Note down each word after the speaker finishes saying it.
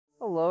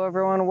Hello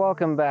everyone,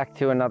 welcome back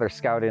to another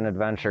scouting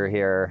adventure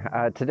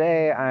here.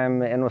 Today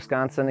I'm in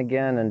Wisconsin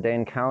again in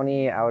Dane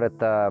County out at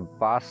the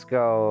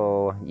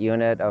Bosco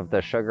unit of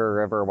the Sugar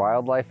River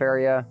Wildlife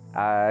Area.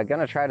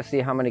 Gonna try to see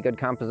how many good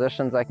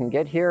compositions I can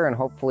get here, and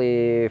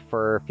hopefully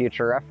for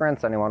future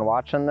reference, anyone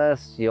watching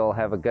this, you'll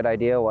have a good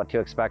idea what to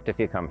expect if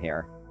you come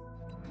here.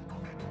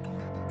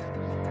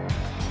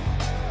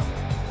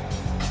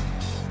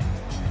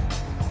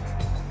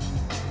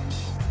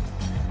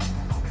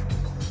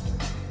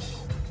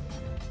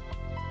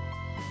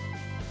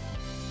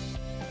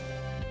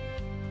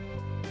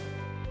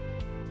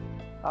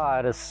 Oh,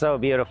 it is so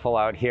beautiful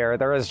out here.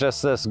 There is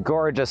just this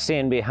gorgeous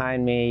scene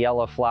behind me,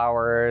 yellow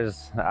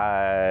flowers,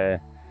 the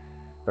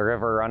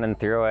river running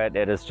through it.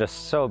 It is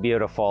just so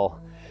beautiful.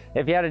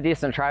 If you had a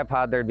decent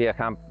tripod, there'd be a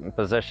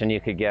composition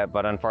you could get,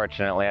 but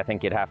unfortunately, I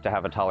think you'd have to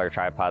have a taller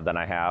tripod than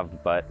I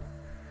have. But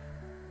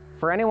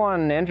for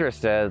anyone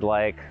interested,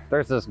 like,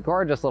 there's this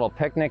gorgeous little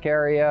picnic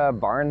area,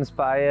 barns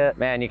by it.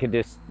 Man, you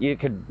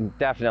could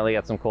definitely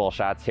get some cool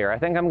shots here. I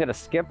think I'm gonna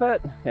skip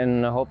it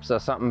in hopes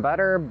of something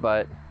better,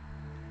 but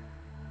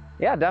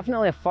yeah,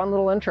 definitely a fun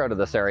little intro to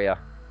this area.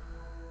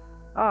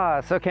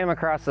 So came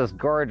across this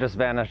gorgeous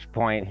vantage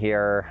point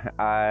here.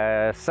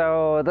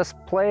 So this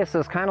place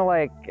is kind of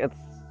like, it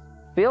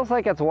feels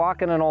like it's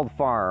walking an old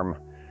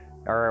farm,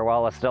 or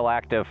well, a still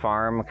active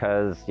farm,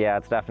 because yeah,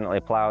 it's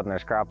definitely plowed and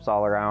there's crops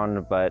all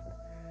around, but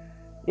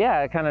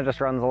yeah, it kind of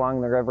just runs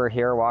along the river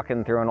here,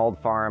 walking through an old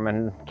farm,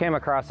 and came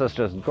across this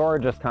just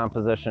gorgeous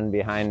composition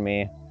behind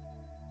me.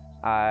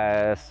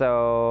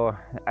 So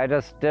I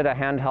just did a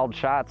handheld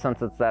shot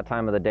since it's that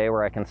time of the day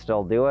where I can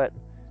still do it.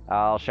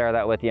 I'll share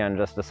that with you in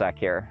just a sec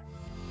here.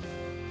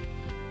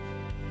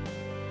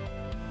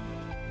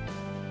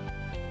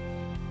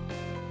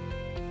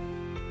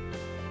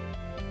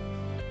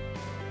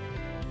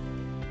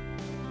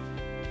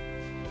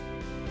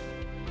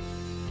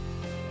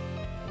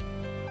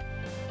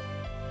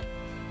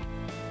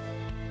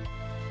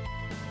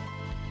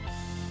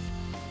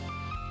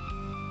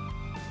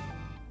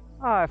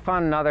 Oh, I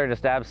found another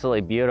just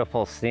absolutely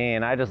beautiful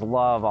scene. I just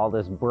love all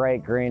this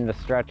bright green just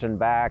stretching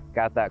back.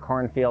 Got that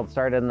cornfield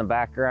started in the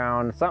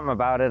background. Something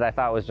about it I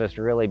thought was just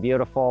really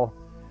beautiful.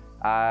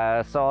 So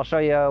I'll show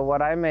you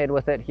what I made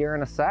with it here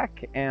in a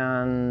sec.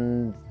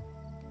 And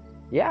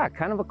yeah,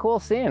 kind of a cool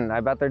scene. I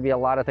bet there'd be a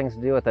lot of things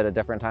to do with it at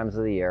different times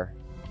of the year.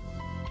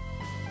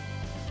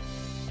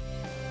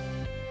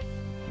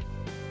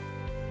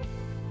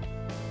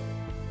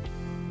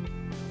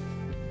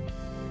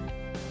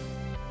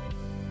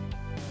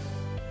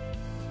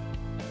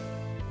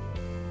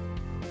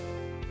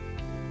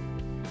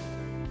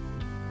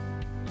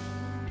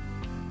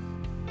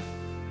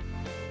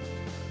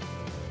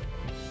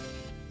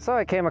 So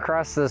I came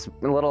across this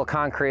little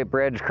concrete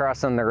bridge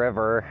crossing the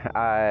river.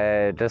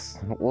 Just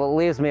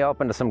leaves me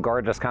open to some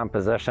gorgeous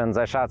compositions.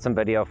 I shot some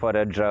video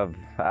footage of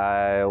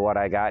what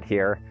I got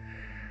here.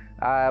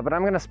 But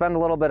I'm gonna spend a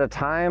little bit of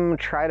time,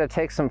 try to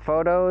take some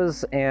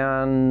photos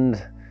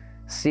and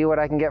see what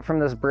I can get from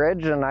this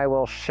bridge, and I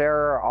will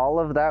share all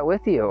of that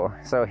with you.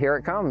 So here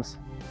it comes.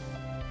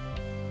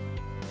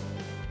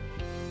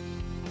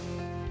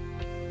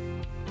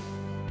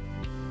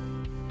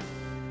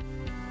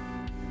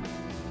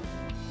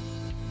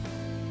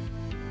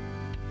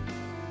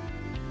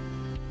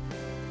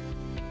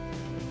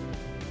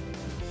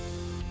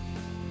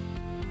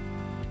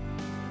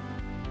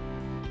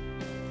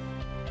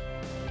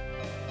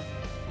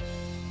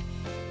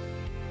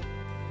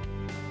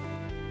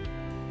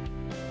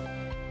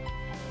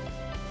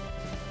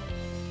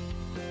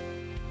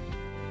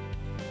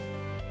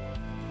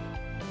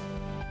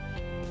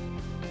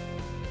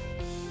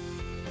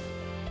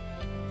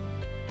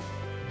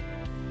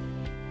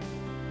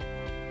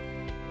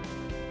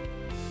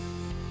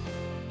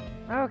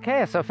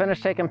 Okay, so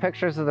finished taking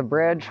pictures of the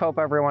bridge. Hope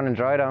everyone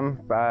enjoyed them.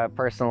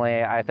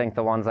 Personally, I think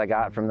the ones I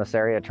got from this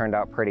area turned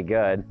out pretty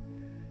good.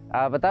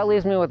 But that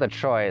leaves me with a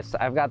choice.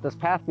 I've got this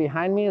path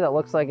behind me that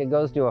looks like it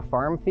goes to a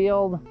farm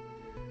field,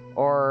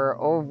 or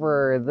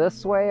over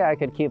this way I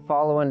could keep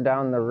following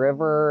down the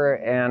river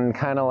and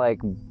kind of like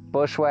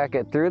bushwhack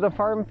it through the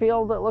farm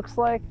field, it looks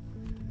like.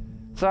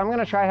 So I'm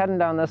gonna try heading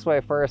down this way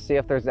first, see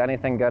if there's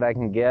anything good I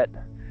can get.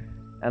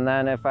 And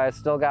then if I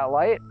still got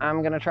light,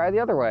 I'm gonna try the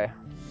other way.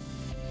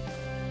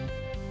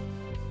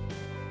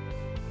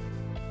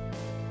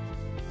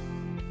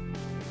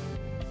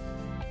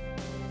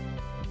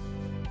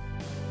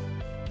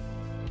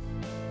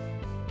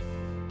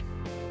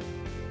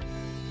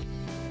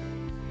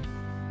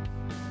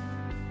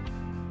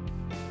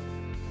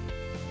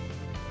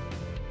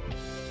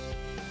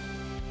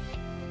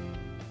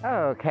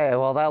 Okay,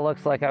 well that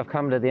looks like I've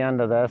come to the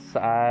end of this.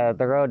 The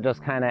road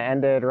just kind of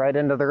ended right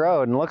into the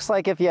road, and looks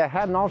like if you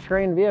had an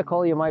all-terrain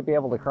vehicle you might be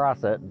able to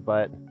cross it,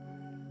 but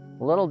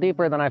a little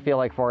deeper than I feel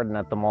like fording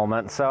at the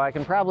moment. So I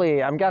can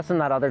probably, I'm guessing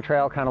that other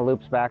trail kind of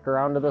loops back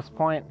around to this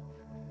point.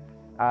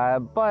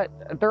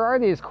 But there are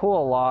these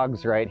cool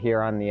logs right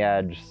here on the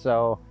edge,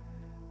 so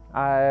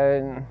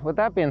with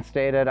that being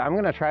stated, I'm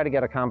going to try to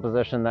get a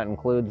composition that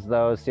includes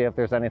those, see if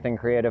there's anything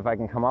creative I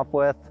can come up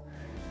with.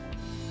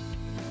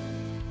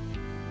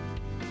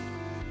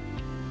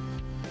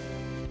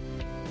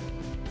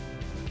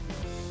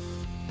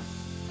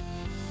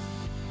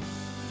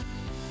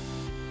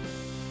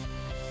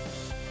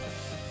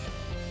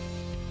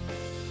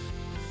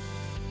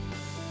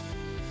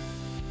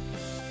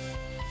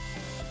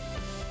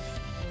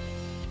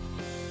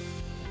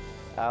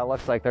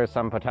 Looks like there's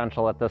some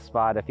potential at this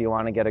spot if you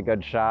want to get a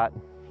good shot.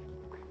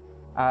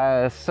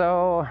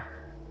 So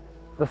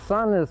the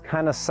sun is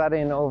kind of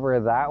setting over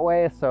that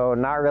way, so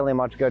not really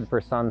much good for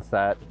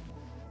sunset.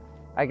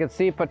 I could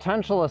see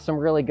potential of some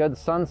really good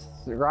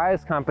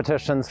sunrise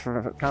compositions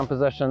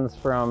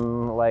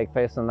from like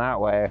facing that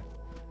way.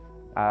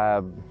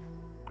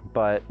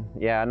 But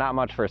yeah, not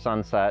much for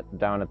sunset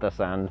down at this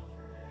end.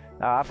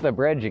 Off the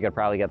bridge, you could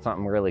probably get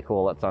something really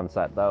cool at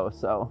sunset though,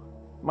 so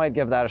might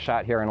give that a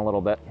shot here in a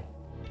little bit.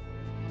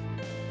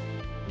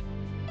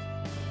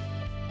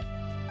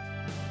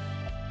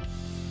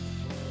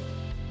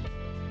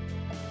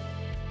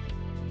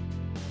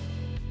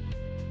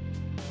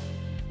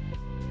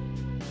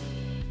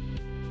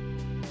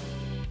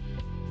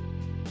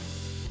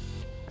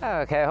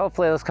 Okay,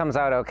 hopefully this comes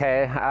out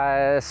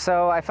okay.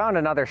 So I found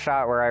another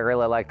shot where I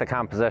really like the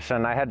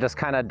composition. I had just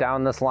kind of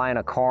down this line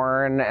of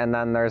corn, and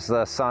then there's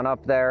the sun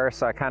up there,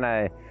 so I kind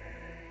of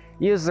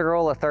used the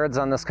rule of thirds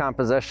on this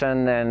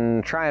composition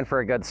and trying for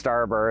a good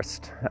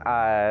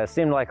starburst.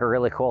 Seemed like a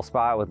really cool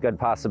spot with good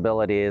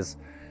possibilities.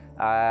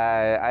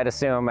 I'd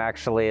assume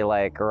actually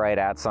like right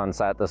at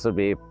sunset this would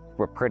be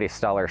a pretty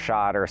stellar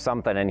shot, or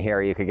something in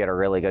here you could get a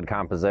really good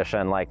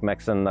composition, like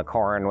mixing the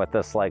corn with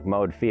this like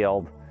mowed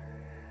field.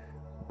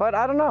 But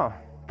I don't know,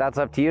 that's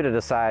up to you to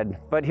decide.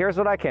 But here's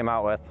what I came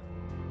out with.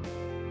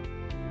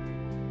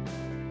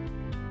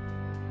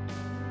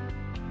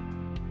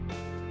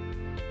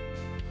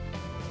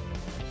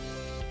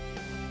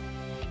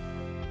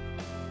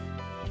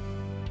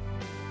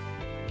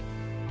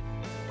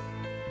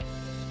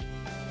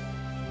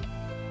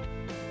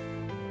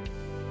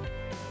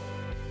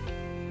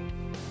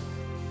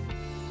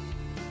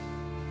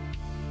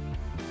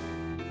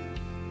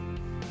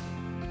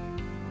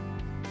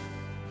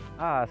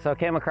 So I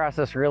came across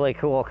this really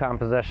cool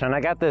composition.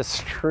 I got this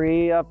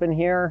tree up in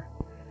here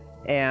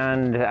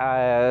and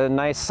a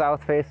nice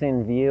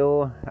south-facing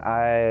view.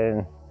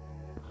 I'm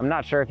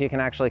not sure if you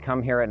can actually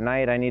come here at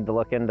night. I need to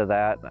look into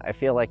that. I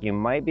feel like you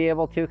might be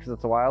able to because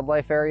it's a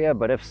wildlife area,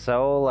 but if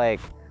so,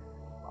 like,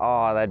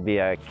 oh, that'd be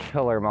a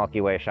killer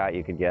Milky Way shot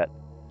you could get.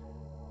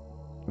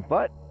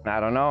 But I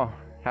don't know.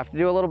 Have to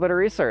do a little bit of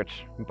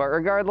research. But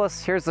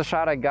regardless, here's the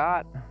shot I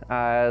got.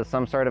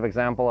 Some sort of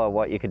example of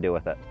what you could do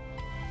with it.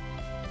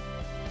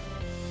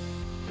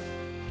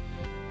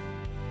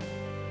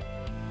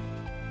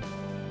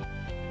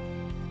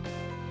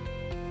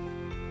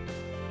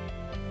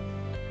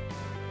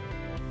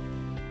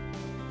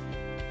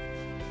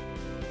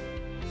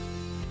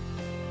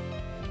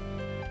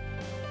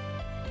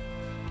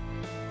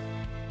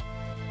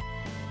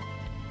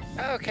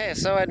 Okay,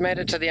 so I'd made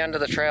it to the end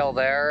of the trail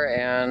there,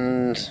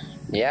 and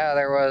yeah,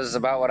 there was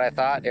about what I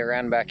thought. It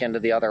ran back into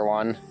the other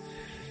one.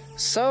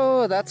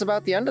 So that's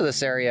about the end of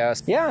this area.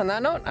 Yeah, on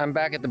that note, I'm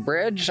back at the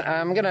bridge.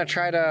 I'm gonna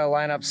try to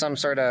line up some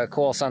sort of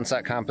cool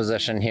sunset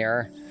composition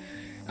here.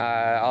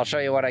 I'll show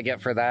you what I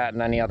get for that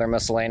and any other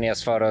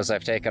miscellaneous photos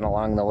I've taken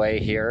along the way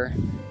here.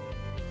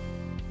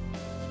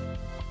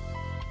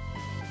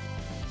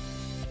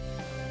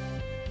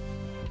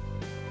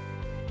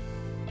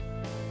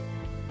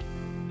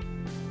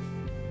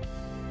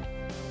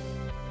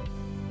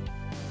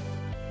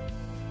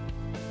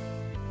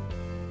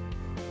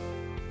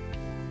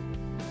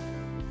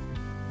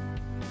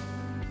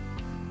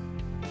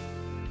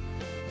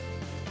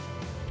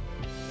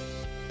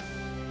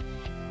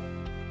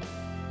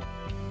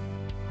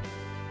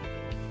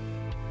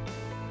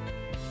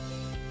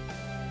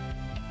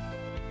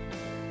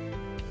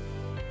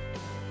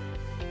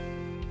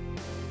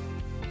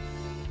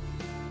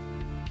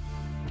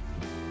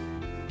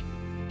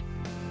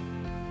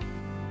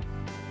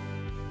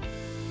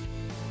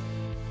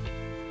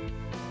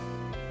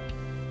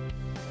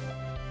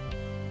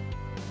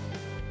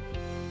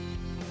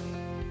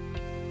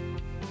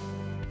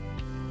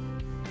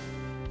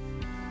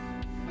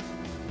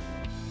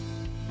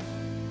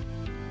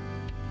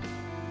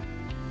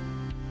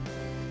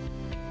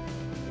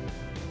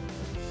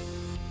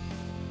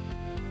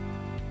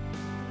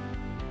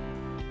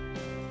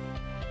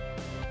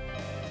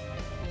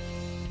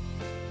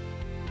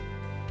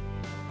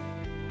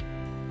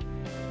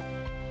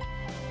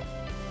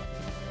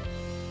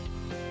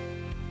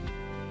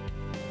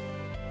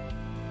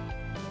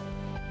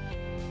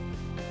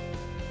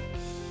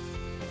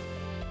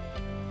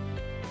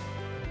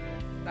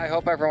 I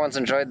hope everyone's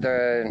enjoyed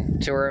the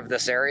tour of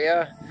this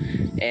area.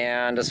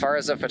 And as far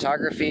as a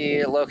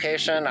photography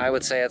location, I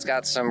would say it's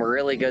got some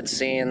really good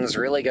scenes,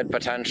 really good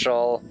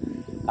potential.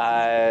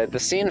 The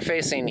scene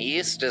facing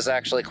east is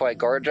actually quite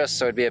gorgeous,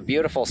 so it'd be a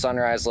beautiful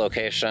sunrise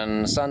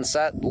location.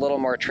 Sunset, a little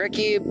more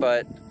tricky,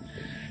 but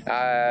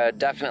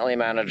definitely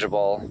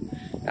manageable.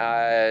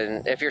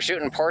 If you're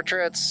shooting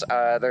portraits,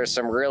 there's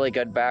some really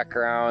good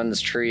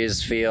backgrounds,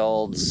 trees,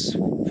 fields,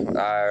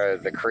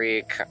 the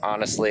creek.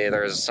 Honestly,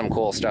 there's some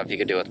cool stuff you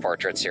could do with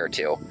portraits here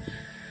too.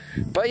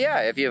 But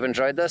yeah, if you've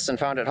enjoyed this and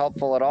found it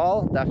helpful at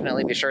all,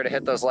 definitely be sure to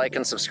hit those like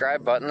and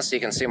subscribe buttons so you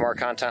can see more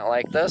content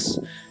like this.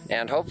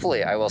 And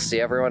hopefully I will see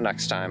everyone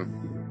next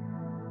time.